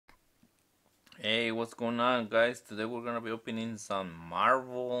Hey, what's going on, guys? Today we're gonna be opening some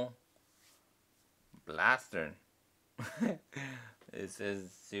Marvel Blaster. It says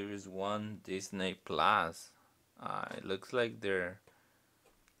Series 1 Disney Plus. It looks like they're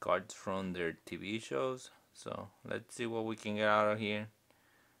cards from their TV shows. So let's see what we can get out of here.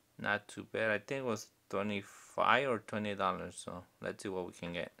 Not too bad. I think it was 25 or $20. So let's see what we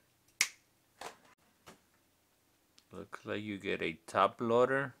can get. Looks like you get a top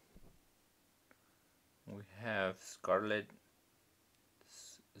loader. We have Scarlet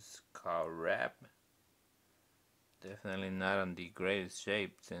Scarab. Definitely not on the greatest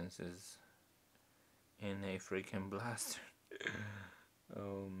shape since it's in a freaking blaster.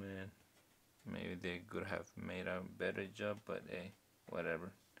 Oh man. Maybe they could have made a better job, but hey,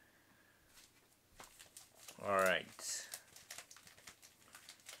 whatever. Alright.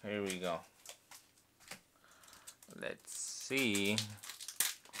 Here we go. Let's see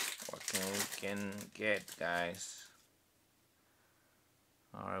what we can get, guys.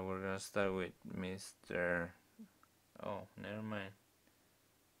 Alright, we're gonna start with Mr. Oh, never mind.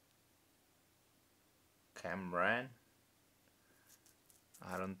 Cameron.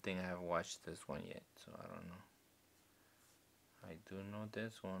 I don't think I have watched this one yet, so I don't know. I do know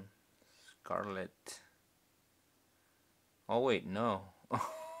this one. Scarlet. Oh wait, no.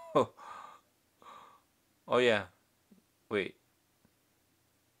 Oh yeah. Wait.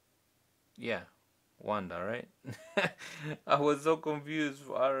 Yeah. Wanda, right? I was so confused.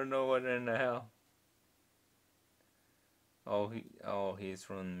 I don't know what in the hell. He's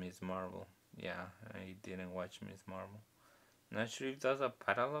from Miss Marvel. Yeah, I didn't watch Miss Marvel. Not sure if that's a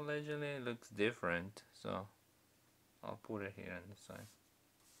parallel. Actually, it looks different, so I'll put it here on the side.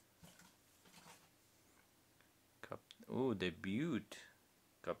 Ooh, debut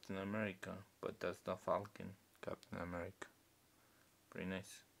Captain America, but that's the Falcon. Captain America, pretty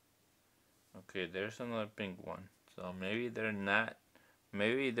nice. Okay, there's another pink one. So maybe they're not.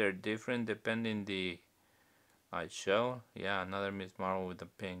 Maybe they're different depending the show. Yeah, another Miss Marvel with the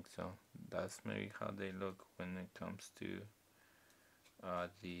pink. So that's maybe how they look when it comes to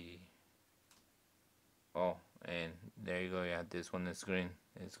the. Oh, and there you go. Yeah, this one is green.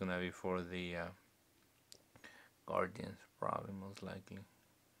 It's gonna be for the Guardians, probably most likely.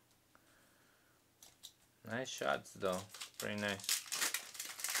 Nice shots though. Pretty nice.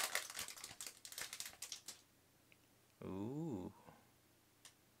 Ooh.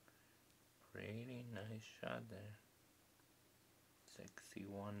 Pretty nice shot there. Sexy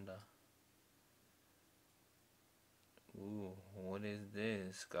Wanda. Ooh, what is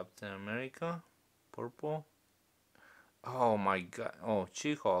this? Captain America? Purple? Oh my god. Oh,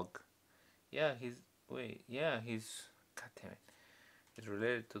 She-Hulk. Yeah, wait, yeah, god damn it. He's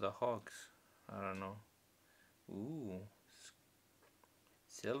related to the Hawks. I don't know. Ooh.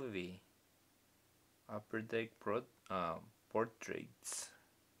 Sylvie. Upper Deck Portraits.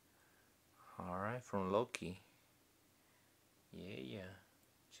 Alright, from Loki. Yeah.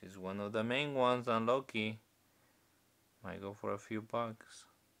 She's one of the main ones on Loki. Might go for a few bucks.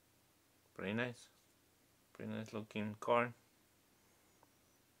 Pretty nice. Pretty nice looking card.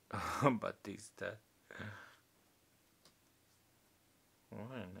 Batista.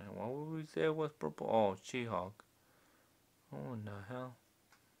 What would we say was purple? Oh, She-Hulk. Oh, the hell.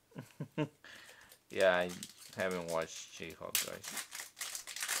 Yeah, I haven't watched She-Hulk, guys.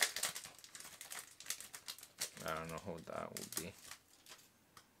 I don't know who that would be.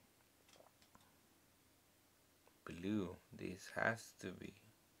 Blue. This has to be.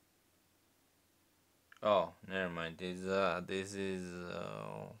 Oh, never mind. This is god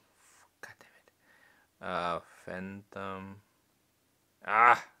damn it. Phantom.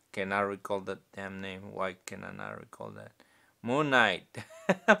 Cannot recall that damn name. Why can I not recall that? Moon Knight.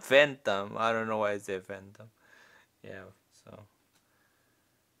 Phantom. I don't know why I say Phantom. Yeah, so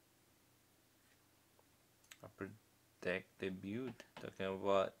Upper Deck debut. Talking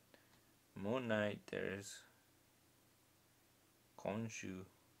about Moon Knight, there's Khonshu.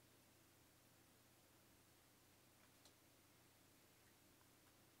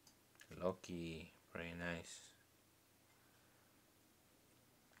 Loki, very nice.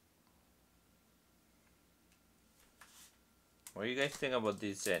 What do you guys think about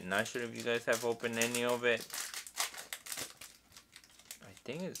this set? Not sure if you guys have opened any of it. I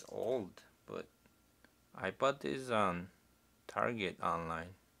think it's old, but I bought this on Target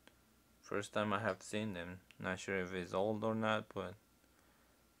online. First time I have seen them. Not sure if it's old or not, but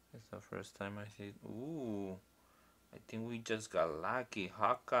it's the first time I see it. Ooh, I think we just got lucky.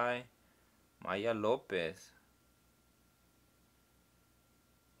 Hawkeye, Maya Lopez.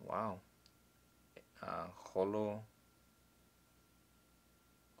 Wow. Holo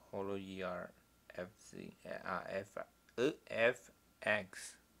GR.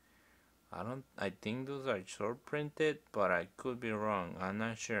 FX. I think those are short printed, but I could be wrong. I'm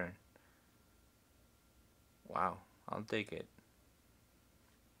not sure. Wow, I'll take it.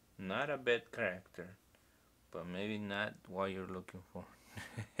 Not a bad character, but maybe not what you're looking for.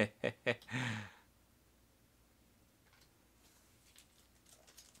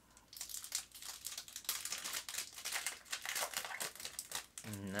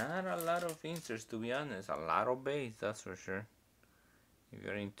 Not a lot of inserts, to be honest. A lot of base, that's for sure. If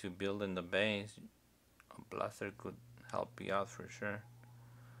you're into building the base, a blaster could help you out for sure.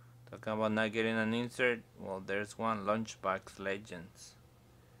 Talking about not getting an insert, well, there's one. Lunchbox Legends.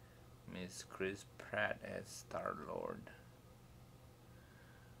 Miss Chris Pratt as Star-Lord.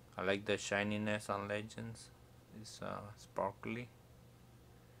 I like the shininess on Legends. It's sparkly.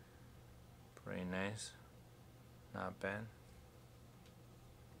 Pretty nice. Not bad.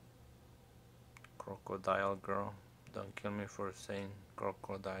 Crocodile Girl. Don't kill me for saying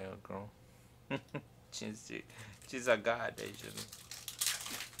Crocodile Girl. she's a god, actually.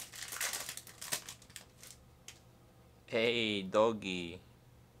 Hey, doggy.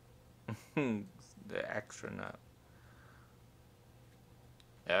 The astronaut.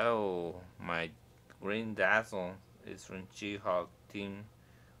 Oh, my Green Dazzle is from She-Hulk Team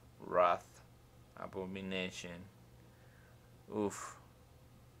Wrath Abomination. Oof.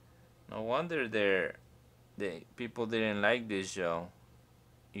 No wonder the people didn't like this show.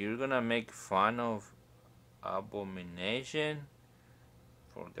 You're gonna make fun of Abomination?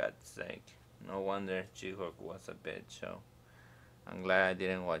 For God's sake. No wonder She-Hulk was a bad show. I'm glad I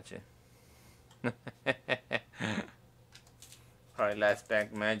didn't watch it. Alright, last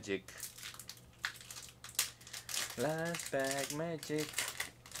pack magic. Last pack magic.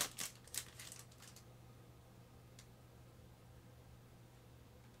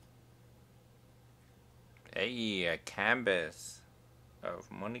 Hey, a canvas of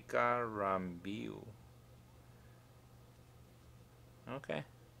Monica Rambeau. Okay,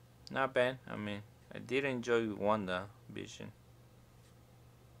 not bad. I mean, I did enjoy WandaVision.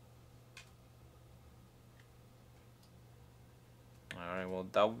 Alright, well,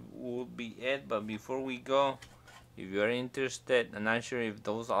 that will be it. But before we go, if you're interested, I'm not sure if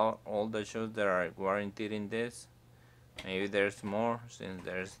those are all the shows that are warranted in this. Maybe there's more, since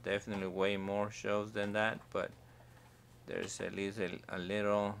there's definitely way more shows than that, but there's at least a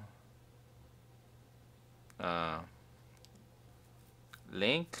little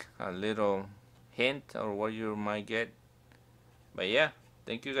link, a little hint or what you might get. But yeah,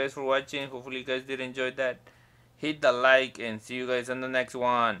 thank you guys for watching. Hopefully you guys did enjoy that. Hit the like and see you guys on the next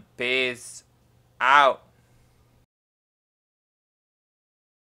one. Peace out.